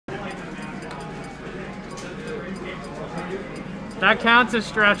That counts as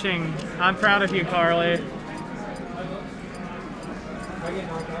stretching. I'm proud of you, Carly.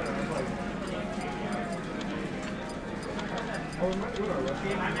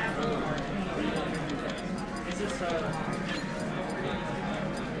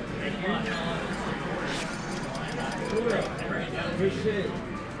 Good shit.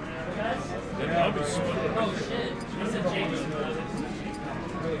 Oh shit. He's a genius.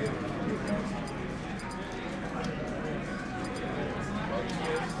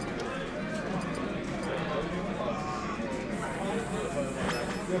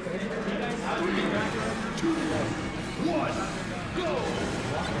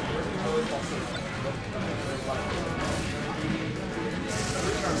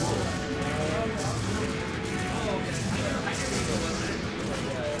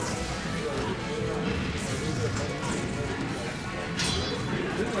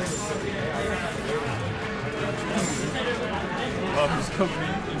 Bobby's coming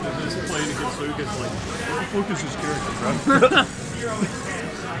into this play against Lucas like, what the fuck is his character, bro?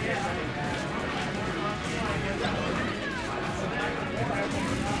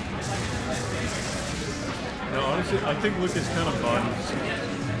 No, honestly, I think Lucas kind of bodies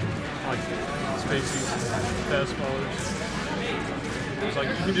like Spacey's fast followers. It's like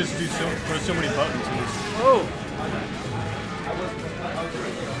you can just do press so many buttons and just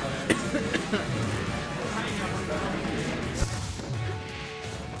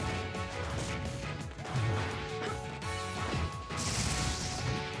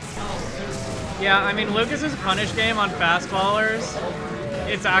Yeah, I mean, Lucas's punish game on fastballers,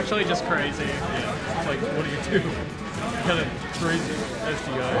 it's actually just crazy. yeah. It's like, what do you do? Kind of crazy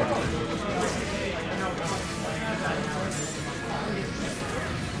SDI.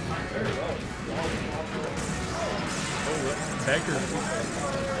 Backer.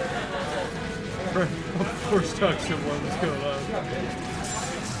 First talk someone was going on.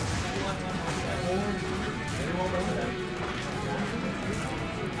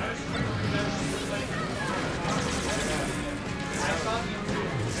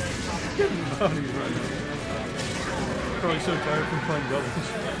 Bobby's right now. Probably so tired from playing doubles.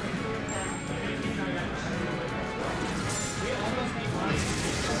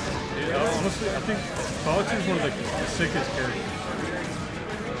 Yeah, honestly, I think Fox is one of the sickest characters.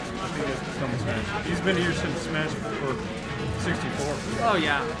 I think it's become Smash. He's been here since Smash for 64. Oh,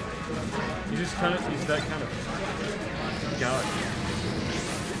 yeah. He's that kind of guy.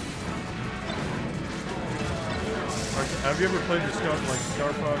 Have you ever played the stuff like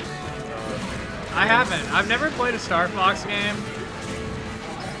Star Fox? I haven't. I've never played a Star Fox game.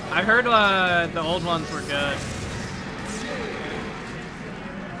 I heard the old ones were good.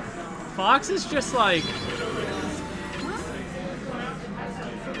 Fox is just like...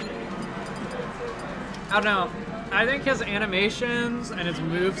 I don't know. I think his animations and his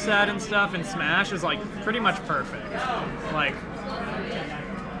moveset and stuff in Smash is like pretty much perfect. Like...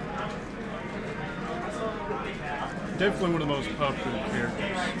 Definitely one of the most popular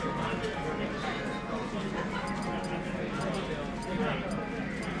characters.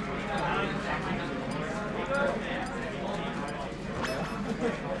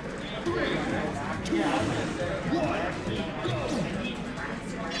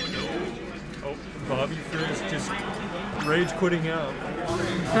 Oh, Bobby Frizz just rage quitting out.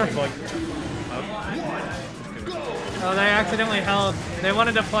 Like, oh, they accidentally held. They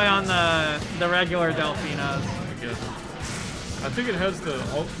wanted to play on the regular Delfinos. I think it has the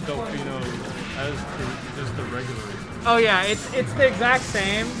alt Delfino as just the regular. Oh yeah, it's the exact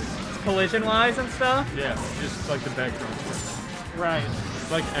same, collision-wise and stuff. Yeah, just like the background. Right.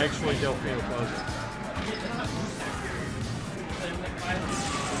 It's like actually Delfino Plaza.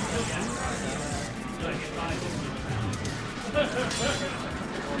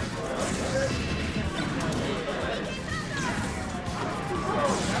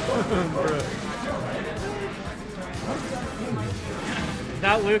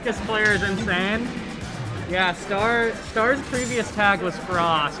 That Lucas player is insane. Yeah, Star's previous tag was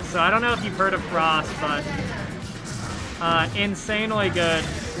Frost, so I don't know if you've heard of Frost, but insanely good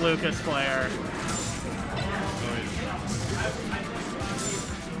Lucas player.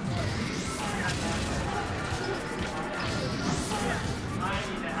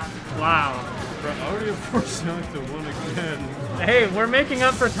 Wow. I already forced out the one again. Hey, we're making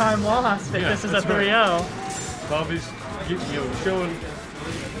up for time lost if this is a 3-0. Bobby's showing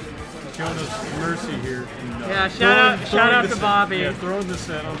us mercy here. And, yeah, shout out to Bobby. Yeah, throwing the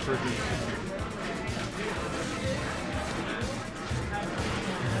set on purpose.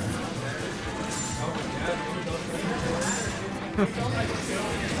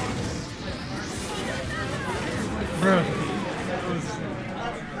 Bro. That was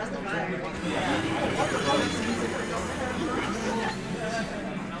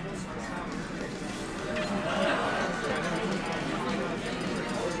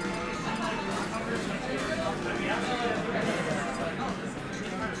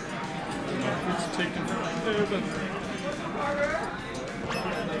I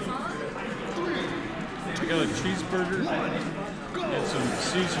got a cheeseburger and some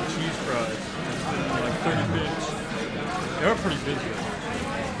seasoned cheese fries. It's been like 30 minutes. They are pretty busy.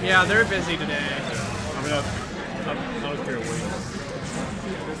 Yeah, they're busy today. I mean, I don't care wait.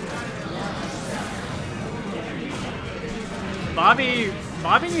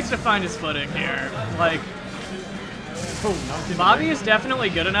 Bobby needs to find his footing here. Like, Oh, Bobby is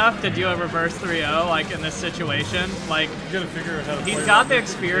definitely good enough to do a reverse 3-0, like, in this situation. Like, You gotta figure out how to he's play got that. the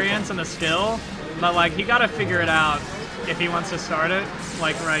experience and the skill, but, like, he gotta figure it out if he wants to start it,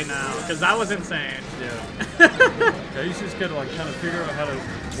 like, right now. Because that was insane. Yeah. Yeah, he's just gotta, like, kind of figure out how to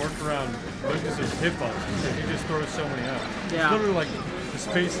work around Lucas's hitboxes. He just throws so many out. Yeah. He's literally like the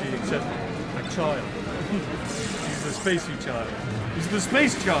Spacey, except a child. He's the Spacey child. He's the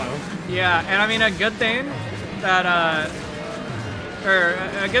space child. Yeah, and I mean, a good thing that,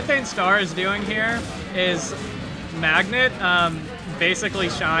 a good thing Star is doing here is Magnet, basically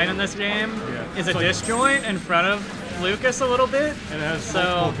Shine in this game, Yeah. is a It's like- disjoint in front of Lucas a little bit. And it has So-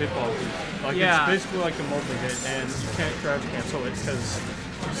 multiple hitboxes. Like, Yeah. it's basically like a multi-hit, and you can't crouch cancel it because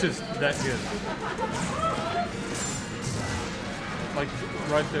it's just that good. Like,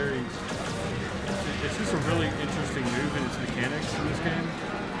 right there, it's just a really interesting move in its mechanics in this game.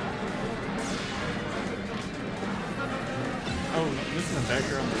 Oh, this in the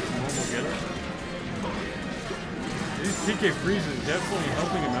background, the normal getter. These PK Frizz is definitely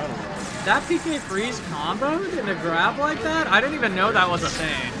helping him out a lot. That PK Freeze comboed in a grab like that? I didn't even know that was a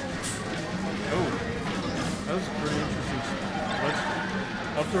thing. Oh, that was pretty interesting. Let's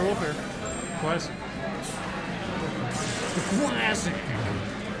up throw up here. Classic. The classic.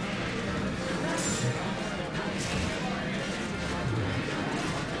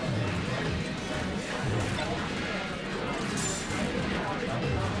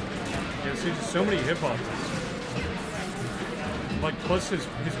 Yeah, see, just so many hitboxes. Like, plus his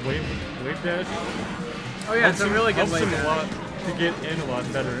wave dash. Oh yeah, it's a really good helps way him a to lot to get in a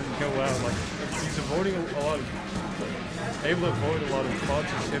lot better and go out. Like, he's avoiding a lot of, able to avoid a lot of spots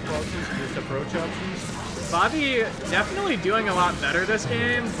and hitboxes and just approach options. Bobby definitely doing a lot better this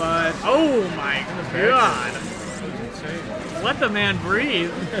game, but oh my god. That was insane. Let the man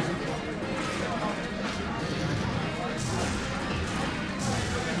breathe.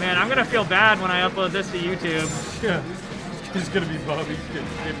 Man, I'm gonna feel bad when I upload this to YouTube. Yeah, it's gonna be Bobby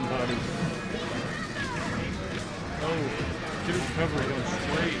getting bodied. Oh, good recovery going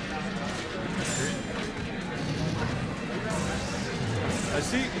straight. I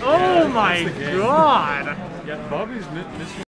see. Oh yeah, my that's the game. god. Yeah, Bobby's missing.